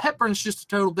 Hepburn's just a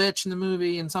total bitch in the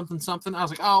movie and something. I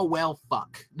was like, oh, well,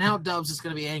 fuck. Now Dubs is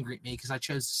going to be angry at me because I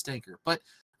chose the stinker. But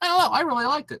I don't know. I really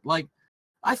liked it. Like,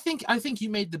 I think you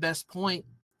made the best point.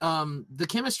 The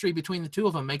chemistry between the two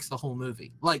of them makes the whole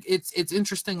movie. Like, it's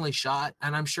interestingly shot.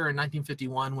 And I'm sure in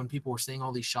 1951, when people were seeing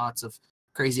all these shots of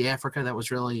crazy Africa, that was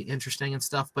really interesting and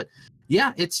stuff. But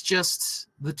yeah, it's just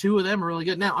the two of them are really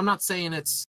good. Now, I'm not saying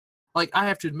it's like, I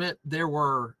have to admit there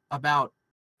were about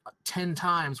 10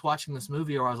 times watching this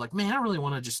movie where I was like, man, I really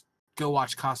want to just go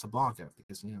watch Casablanca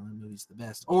because, that movie's the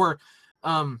best. Or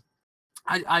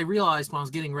I realized when I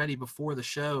was getting ready before the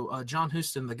show, John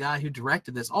Huston, the guy who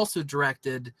directed this, also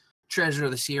directed Treasure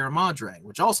of the Sierra Madre,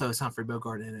 which also has Humphrey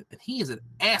Bogart in it, and he is an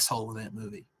asshole in that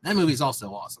movie. That movie's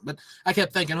also awesome. But I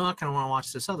kept thinking, I kind of want to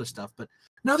watch this other stuff. But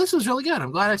no, this was really good.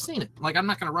 I'm glad I've seen it. Like, I'm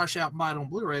not going to rush out and buy it on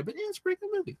Blu-ray, but yeah, it's a pretty good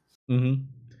movie. Mm-hmm.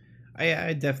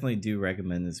 I definitely do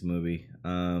recommend this movie.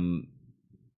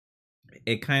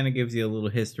 It kind of gives you a little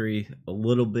history, a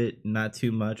little bit, not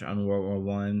too much, on World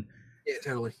War I. Yeah,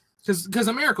 totally. because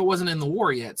America wasn't in the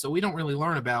war yet, so we don't really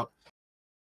learn about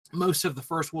most of the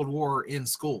First World War in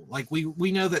school. Like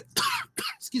we know that,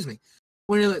 excuse me,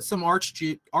 we know that some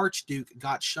archduke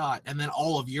got shot, and then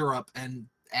all of Europe and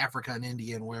Africa and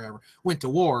India and wherever went to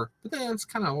war. But that's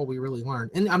kind of all we really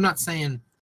learned. And I'm not saying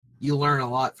you learn a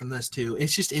lot from this too.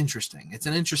 It's just interesting. It's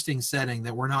an interesting setting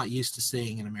that we're not used to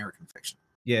seeing in American fiction.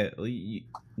 Yeah,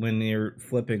 when you're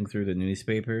flipping through the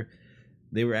newspaper,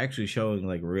 they were actually showing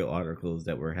like real articles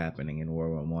that were happening in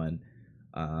World War One,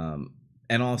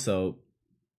 and also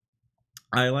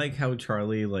I like how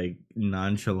Charlie like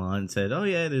nonchalant said, "Oh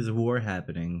yeah, there's a war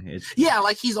happening." Yeah,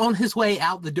 like he's on his way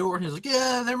out the door and he's like,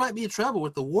 "Yeah, there might be trouble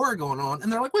with the war going on,"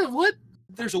 and they're like, "Wait, what?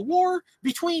 There's a war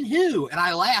between who?" And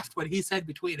I laughed when he said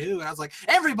between who, and I was like,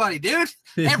 "Everybody, dude,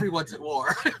 everyone's at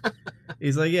war."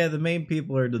 He's like, "Yeah, the main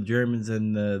people are the Germans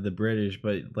and the British,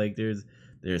 but like there's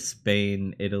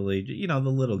Spain, Italy, you know, the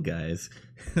little guys,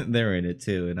 they're in it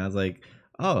too." And I was like,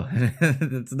 "Oh,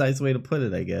 that's a nice way to put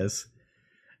it, I guess."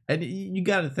 And you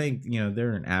got to think, you know,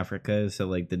 they're in Africa, so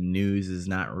like the news is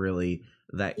not really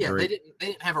that great. They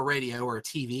didn't have a radio or a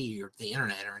TV or the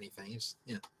internet or anything. It's,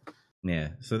 you know. Yeah,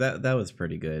 so that was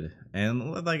pretty good.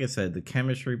 And like I said, the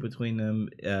chemistry between them,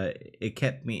 it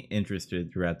kept me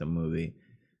interested throughout the movie.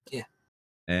 Yeah.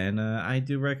 And I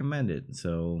do recommend it.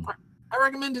 So I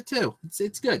recommend it too.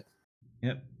 It's good.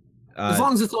 Yep. As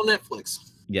long as it's on Netflix.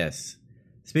 Yes.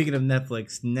 Speaking of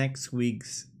Netflix, next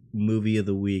week's movie of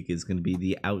the week is going to be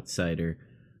The Outsider,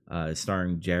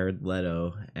 starring Jared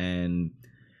Leto. And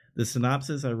the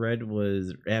synopsis I read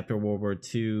was after World War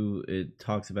II, it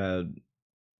talks about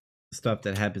stuff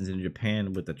that happens in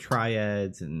Japan with the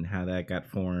triads and how that got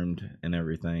formed and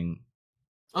everything.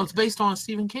 Oh, it's based on a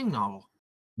Stephen King novel.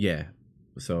 Yeah.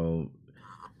 So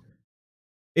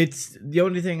it's the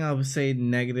only thing I would say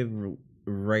negative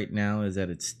right now is that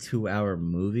it's 2-hour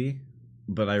movie,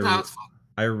 but I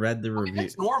read the review.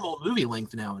 It's normal movie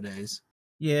length nowadays.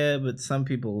 Yeah, but some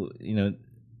people, you know,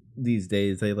 these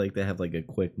days they like to have like a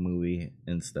quick movie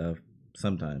and stuff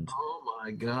sometimes. Oh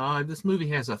my god, this movie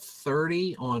has a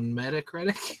 30 on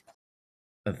Metacritic.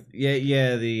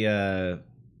 Yeah,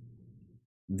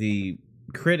 the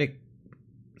critic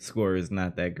score is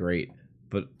not that great,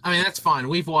 but I mean that's fine.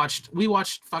 We watched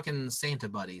fucking Santa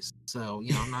Buddies, so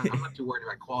you know I'm not too worried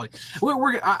about quality.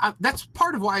 That's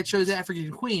part of why I chose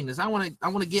African Queen is I want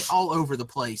to get all over the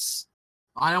place.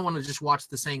 I don't want to just watch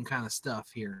the same kind of stuff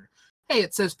here. Hey,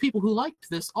 it says people who liked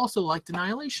this also liked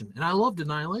Annihilation, and I loved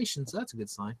Annihilation, so that's a good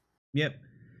sign. Yep.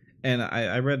 And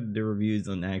I read the reviews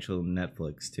on actual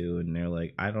Netflix too, and they're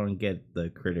like, I don't get the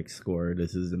critic score.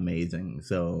 This is amazing.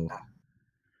 So,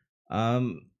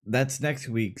 that's next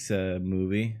week's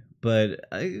movie. But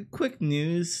quick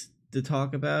news to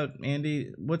talk about,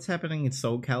 Andy. What's happening in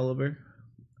Soul Calibur?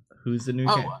 Who's the new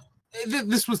guy?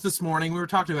 This was this morning. We were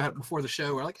talking about it before the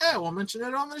show. We're like, oh, we'll mention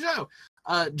it on the show.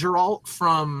 Geralt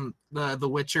from the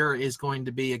Witcher is going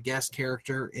to be a guest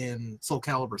character in Soul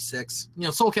Calibur 6. You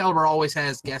know, Soul Calibur always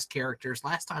has guest characters.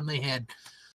 Last time they had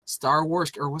Star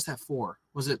Wars, or was that 4?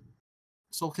 Was it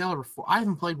Soul Calibur 4? I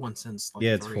haven't played one since. Like,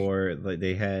 it's 3. 4. Like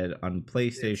they had on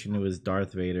PlayStation, it was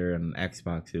Darth Vader, and on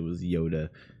Xbox, it was Yoda.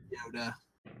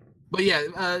 But yeah,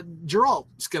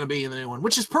 Geralt's going to be in the new one,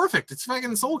 which is perfect. It's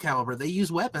fucking Soul Calibur. They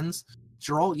use weapons.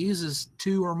 Geralt uses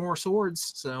 2 or more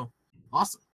swords, so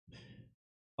awesome.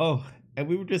 Oh, and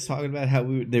we were just talking about how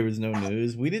there was no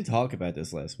news. We didn't talk about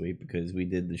this last week because we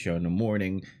did the show in the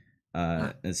morning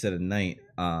instead of night.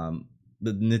 The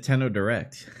Nintendo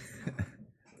Direct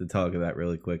to talk about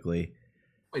really quickly.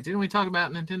 Wait, didn't we talk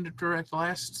about Nintendo Direct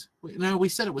last? No, we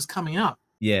said it was coming up.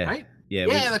 Yeah. Right? Yeah,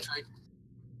 that's right.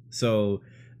 So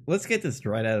let's get this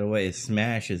right out of the way.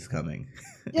 Smash is coming.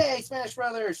 Yay, Smash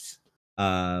Brothers!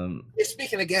 You're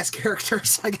speaking of guest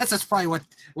characters. I guess that's probably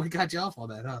what got you off on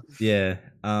that, huh? Yeah.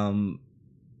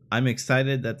 I'm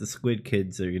excited that the Squid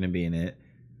Kids are going to be in it.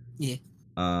 Yeah.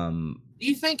 Do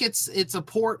you think it's a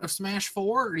port of Smash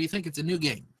 4, or do you think it's a new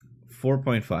game?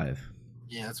 4.5.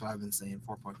 Yeah, that's what I've been saying.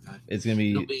 4.5. It's going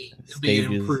to be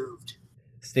improved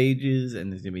stages,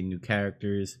 and there's going to be new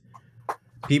characters.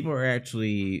 People are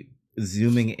actually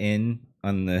zooming in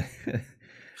on the.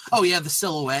 Oh yeah, the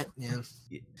silhouette.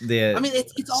 Yeah. I mean,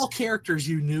 it's all characters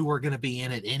you knew were going to be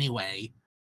in it anyway.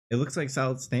 It looks like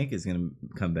Solid Snake is going to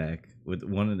come back with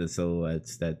one of the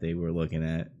silhouettes that they were looking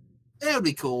at. That would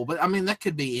be cool, but I mean, that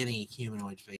could be any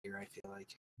humanoid figure.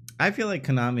 I feel like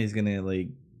Konami is going to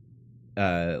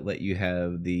let you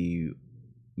have the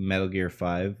Metal Gear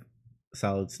 5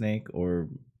 Solid Snake, or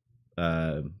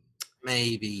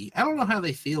maybe. I don't know how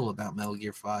they feel about Metal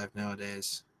Gear 5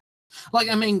 nowadays. Like,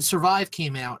 I mean, Survive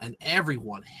came out and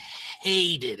everyone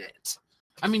hated it.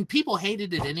 I mean, people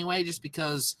hated it anyway just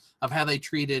because of how they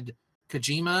treated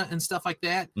Kojima and stuff like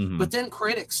that. Mhm. But then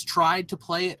critics tried to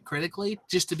play it critically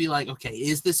just to be like, okay,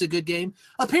 is this a good game?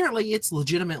 Apparently, it's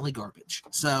legitimately garbage.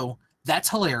 So that's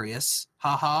hilarious.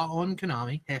 Haha on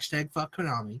Konami. Hashtag fuck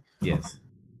Konami. Yes.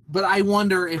 But I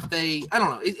wonder if they, I don't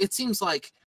know. It seems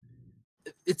like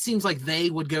they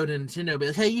would go to Nintendo and be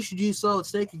like, hey, you should use Solid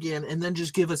Snake again, and then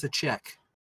just give us a check.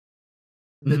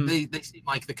 Mhm. They seem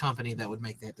like the company that would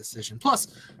make that decision. Plus,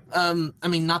 I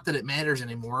mean, not that it matters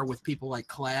anymore with people like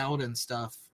Cloud and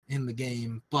stuff in the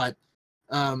game, but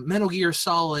Metal Gear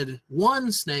Solid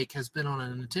 1 Snake has been on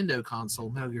a Nintendo console.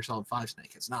 Metal Gear Solid 5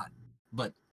 Snake has not.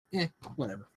 But,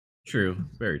 whatever. True.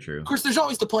 Very true. Of course, there's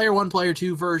always the Player 1, Player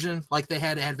 2 version. Like they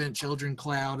had Advent Children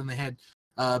Cloud, and they had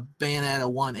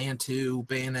Bayonetta 1 and 2,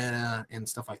 Bayonetta, and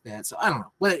stuff like that. So I don't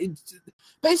know. Well,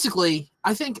 basically,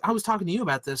 I think I was talking to you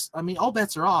about this. I mean, all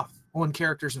bets are off on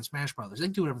characters in Smash Brothers. They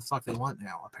can do whatever the fuck they want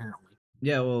now, apparently.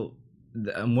 Yeah, well,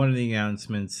 one of the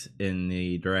announcements in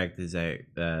the Direct is that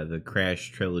the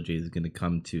Crash trilogy is going to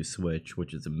come to Switch,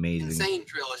 which is amazing. Insane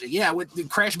trilogy. Yeah, with the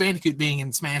Crash Bandicoot being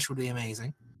in Smash would be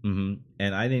amazing. Mm-hmm.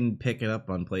 And I didn't pick it up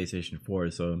on PlayStation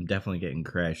 4, so I'm definitely getting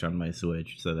Crash on my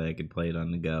Switch so that I can play it on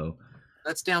the go.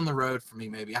 That's down the road for me,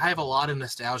 maybe. I have a lot of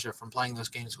nostalgia from playing those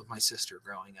games with my sister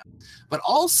growing up. But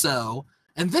also,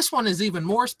 and this one is even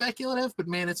more speculative, but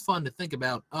man, it's fun to think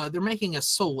about. They're making a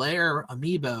Solaire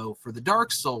amiibo for the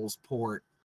Dark Souls port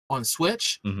on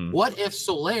Switch. Mm-hmm. What if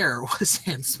Solaire was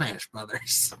in Smash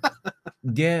Brothers?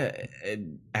 Yeah,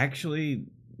 actually,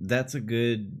 that's a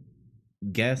good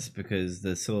guess because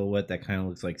the silhouette that kind of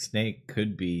looks like Snake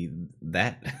could be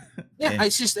that. Yeah,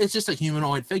 it's just a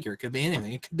humanoid figure. It could be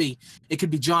anything. It could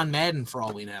be John Madden for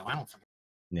all we know. I don't think.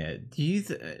 Yeah. Do you?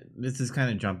 This is kind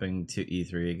of jumping to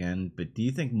E3 again, but do you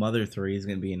think Mother 3 is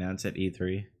going to be announced at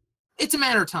E3? It's a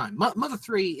matter of time. Mother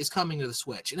 3 is coming to the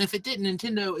Switch, and if it didn't,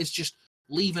 Nintendo is just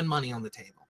leaving money on the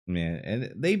table. Yeah, and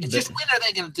It's just when are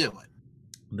they going to do it?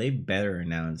 They better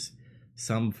announce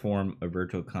some form of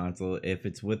virtual console. If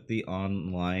it's with the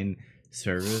online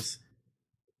service,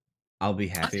 I'll be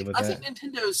happy with that. I think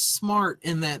Nintendo's smart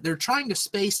in that they're trying to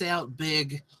space out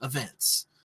big events.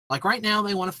 Like right now,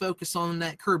 they want to focus on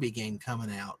that Kirby game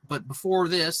coming out. But before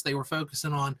this, they were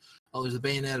focusing on, there's a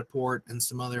Bayonetta port and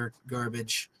some other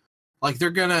garbage. Like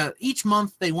each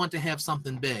month they want to have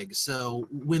something big. So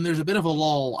when there's a bit of a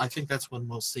lull, I think that's when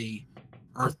we'll see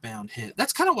Earthbound hit.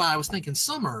 That's kind of why I was thinking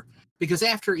summer, because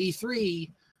after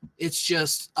E3, it's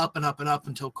just up and up and up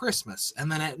until Christmas.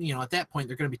 And then at that point,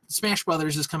 they're going to be Smash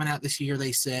Brothers is coming out this year.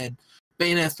 They said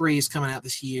Bayonetta 3 is coming out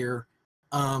this year.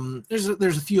 There's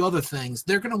a few other things.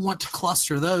 They're going to want to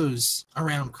cluster those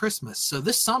around Christmas. So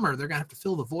this summer, they're going to have to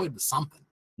fill the void with something.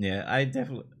 Yeah, I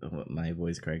definitely, my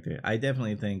voice corrector. I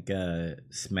definitely think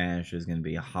Smash is going to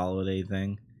be a holiday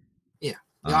thing. Yeah,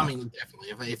 I mean,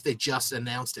 definitely. If they just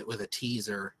announced it with a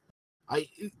teaser,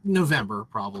 November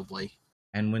probably.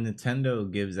 And when Nintendo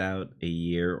gives out a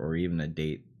year or even a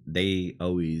date, they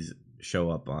always show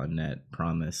up on that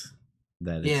promise.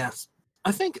 Yes.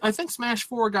 I think Smash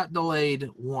 4 got delayed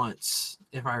once,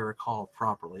 if I recall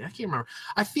properly. I can't remember.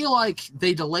 I feel like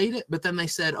they delayed it, but then they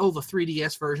said, the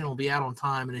 3DS version will be out on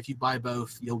time, and if you buy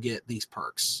both, you'll get these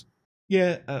perks.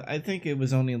 Yeah, I think it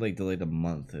was only delayed a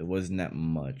month. It wasn't that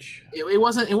much. It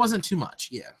wasn't too much.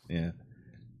 Yeah. Yeah.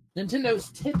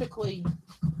 Nintendo's typically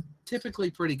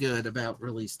pretty good about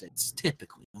release dates.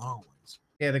 Typically, not always.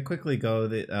 Yeah, to quickly go,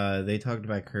 they talked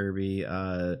about Kirby.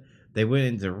 They went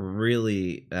into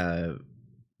really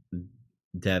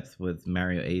depth with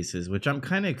Mario Aces, which I'm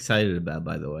kind of excited about,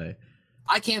 by the way.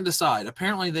 I can't decide.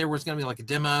 Apparently, there was going to be a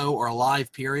demo or a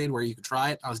live period where you could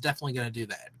try it. I was definitely going to do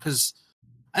that because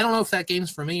I don't know if that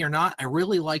game's for me or not. I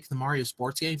really like the Mario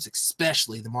sports games,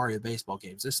 especially the Mario baseball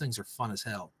games. Those things are fun as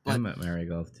hell. But I'm at Mario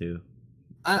Golf too.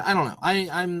 I don't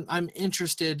know. I'm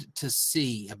interested to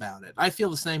see about it. I feel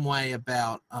the same way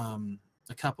about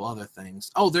a couple other things.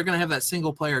 They're going to have that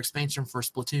single player expansion for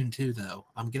Splatoon 2, though.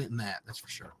 I'm getting that. That's for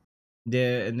sure.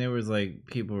 Yeah, and there was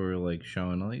people were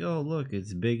showing oh look,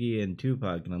 it's Biggie and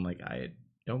Tupac, and I'm I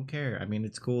don't care. I mean,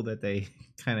 it's cool that they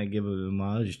kind of give an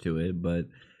homage to it, but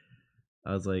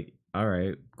I was all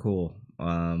right, cool.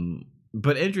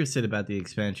 But interested about the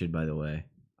expansion, by the way.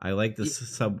 I like the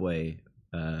subway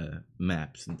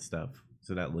maps and stuff,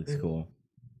 so that looks cool.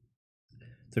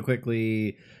 So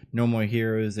quickly, No More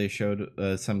Heroes, they showed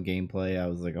some gameplay. I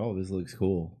was this looks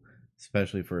cool,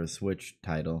 especially for a Switch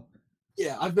title.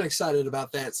 Yeah, I've been excited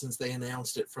about that since they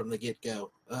announced it from the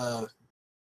get-go. Oh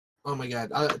my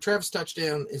god, Travis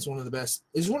Touchdown is one of the best.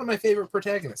 He's one of my favorite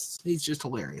protagonists. He's just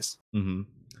hilarious. Mm-hmm.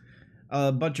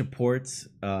 A bunch of ports.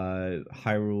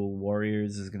 Hyrule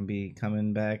Warriors is going to be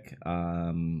coming back.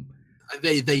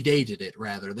 They dated it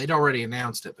rather. They'd already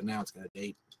announced it, but now it's going to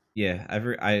date. Yeah,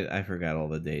 I forgot all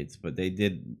the dates, but they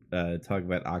did talk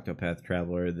about Octopath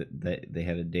Traveler. That they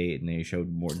had a date and they showed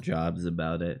more jobs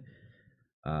about it.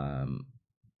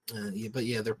 But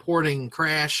yeah, they're porting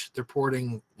Crash. They're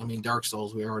porting. I mean, Dark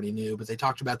Souls we already knew, but they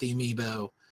talked about the amiibo.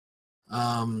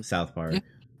 South Park.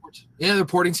 Yeah, they're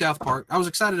porting South Park. I was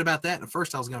excited about that. At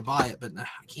first, I was going to buy it, but I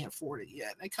can't afford it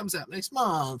yet. It comes out next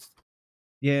month.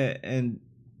 Yeah, and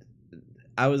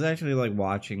I was actually like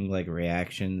watching like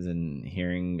reactions and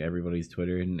hearing everybody's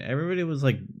Twitter, and everybody was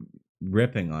like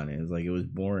ripping on it. It was like it was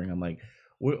boring. I'm like,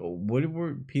 what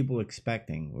were people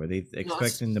expecting? Were they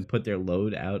expecting to put their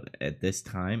load out at this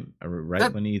time,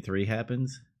 right when E3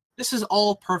 happens? This is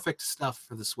all perfect stuff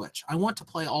for the Switch. I want to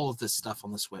play all of this stuff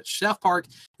on the Switch. South Park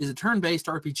is a turn-based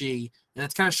RPG, and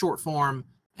it's kind of short form,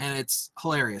 and it's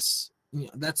hilarious. You know,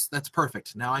 that's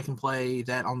perfect. Now I can play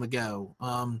that on the go.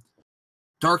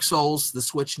 Dark Souls, the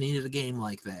Switch needed a game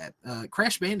like that.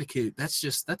 Crash Bandicoot,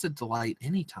 that's a delight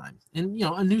anytime. And, you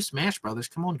know, a new Smash Brothers.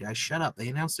 Come on, guys, shut up. They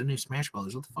announced a new Smash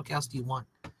Brothers. What the fuck else do you want?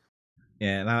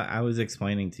 Yeah, and I was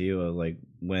explaining to you, like,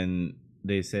 when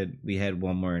they said we had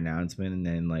one more announcement and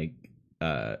then, like,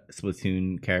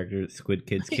 Splatoon characters, Squid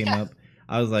Kids came up.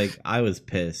 I was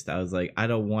pissed. I was like, I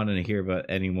don't want to hear about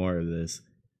any more of this.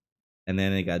 And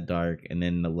then it got dark, and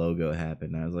then the logo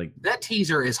happened. I was like, that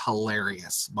teaser is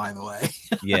hilarious, by the way.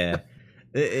 Yeah,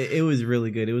 it was really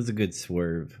good. It was a good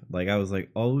swerve. Like, I was like,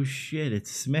 oh shit,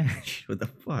 it's Smash. What the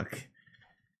fuck?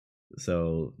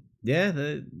 So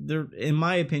yeah, in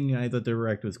my opinion, I thought the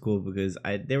Direct was cool because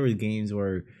there were games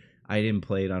where I didn't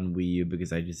play it on Wii U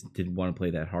because I just didn't want to play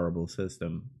that horrible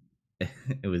system.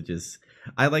 It was just,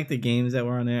 I liked the games that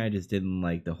were on there. I just didn't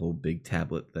like the whole big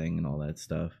tablet thing and all that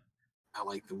stuff. I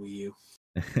like the Wii U.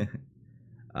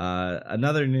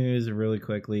 Another news really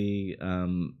quickly.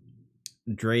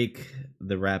 Drake,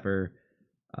 the rapper,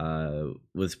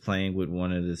 was playing with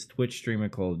one of this Twitch streamer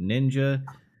called Ninja,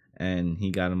 and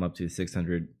he got him up to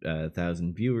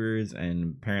 600,000 viewers,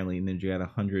 and apparently Ninja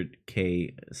got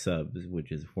 100K subs,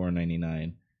 which is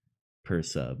 $4.99 per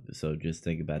sub. So just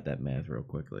think about that math real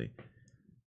quickly.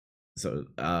 So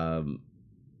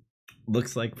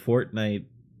looks like Fortnite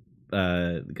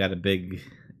got a big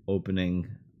opening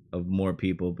of more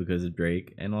people because of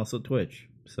Drake, and also Twitch.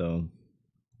 So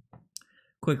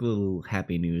quick little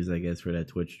happy news, I guess, for that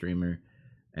Twitch streamer,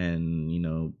 and, you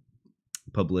know,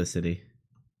 publicity.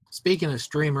 Speaking of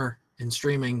streamer and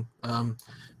streaming,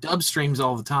 Dub streams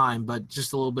all the time, but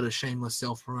just a little bit of shameless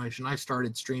self-promotion. I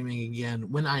started streaming again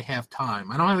when I have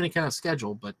time. I don't have any kind of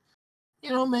schedule, but, you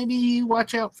know, maybe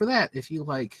watch out for that if you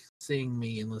like seeing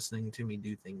me and listening to me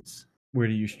do things. Where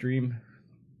do you stream?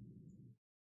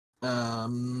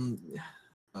 Goddamn,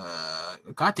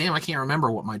 I can't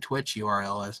remember what my Twitch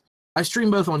URL is. I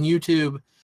stream both on YouTube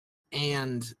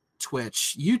and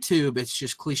Twitch. YouTube, it's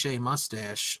just Cliche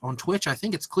Mustache. On Twitch, I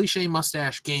think it's Cliche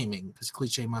Mustache Gaming because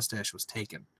Cliche Mustache was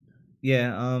taken.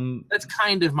 Yeah, that's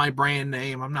kind of my brand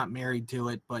name. I'm not married to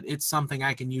it, but it's something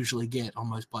I can usually get on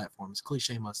most platforms.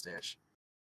 Cliche Mustache.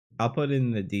 I'll put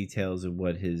in the details of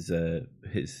what his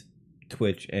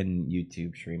Twitch and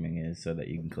YouTube streaming is so that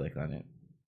you can click on it.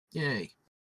 Yay.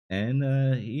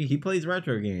 And he plays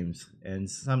retro games and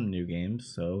some new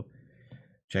games, so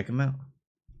check him out.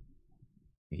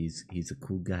 He's a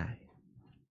cool guy.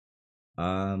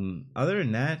 Other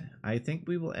than that, I think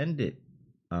we will end it.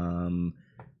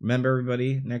 Remember,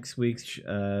 everybody, next week's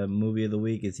movie of the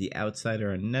week is The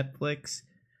Outsider on Netflix.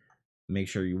 Make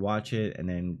sure you watch it and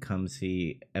then come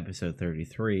see episode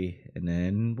 33, and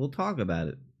then we'll talk about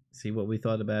it. See what we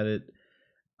thought about it.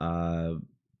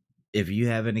 If you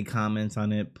have any comments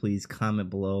on it, please comment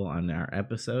below on our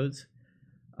episodes.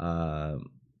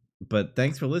 But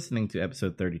thanks for listening to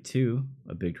episode 32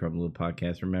 of Big Trouble in Little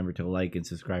Podcast. Remember to like and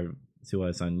subscribe to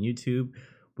us on YouTube.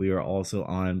 We are also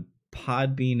on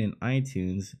Podbean and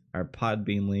iTunes. Our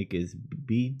Podbean link is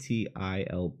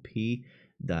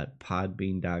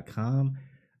btilp.podbean.com.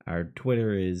 Our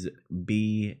Twitter is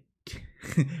btilpod,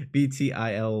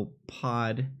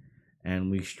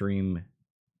 and we stream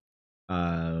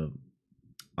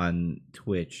on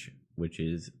Twitch, which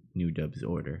is New Dub's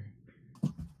Order.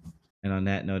 And on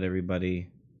that note, everybody,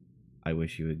 I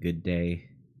wish you a good day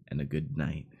and a good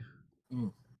night.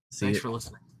 Thanks for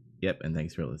listening. Yep, and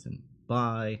thanks for listening.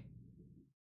 Bye.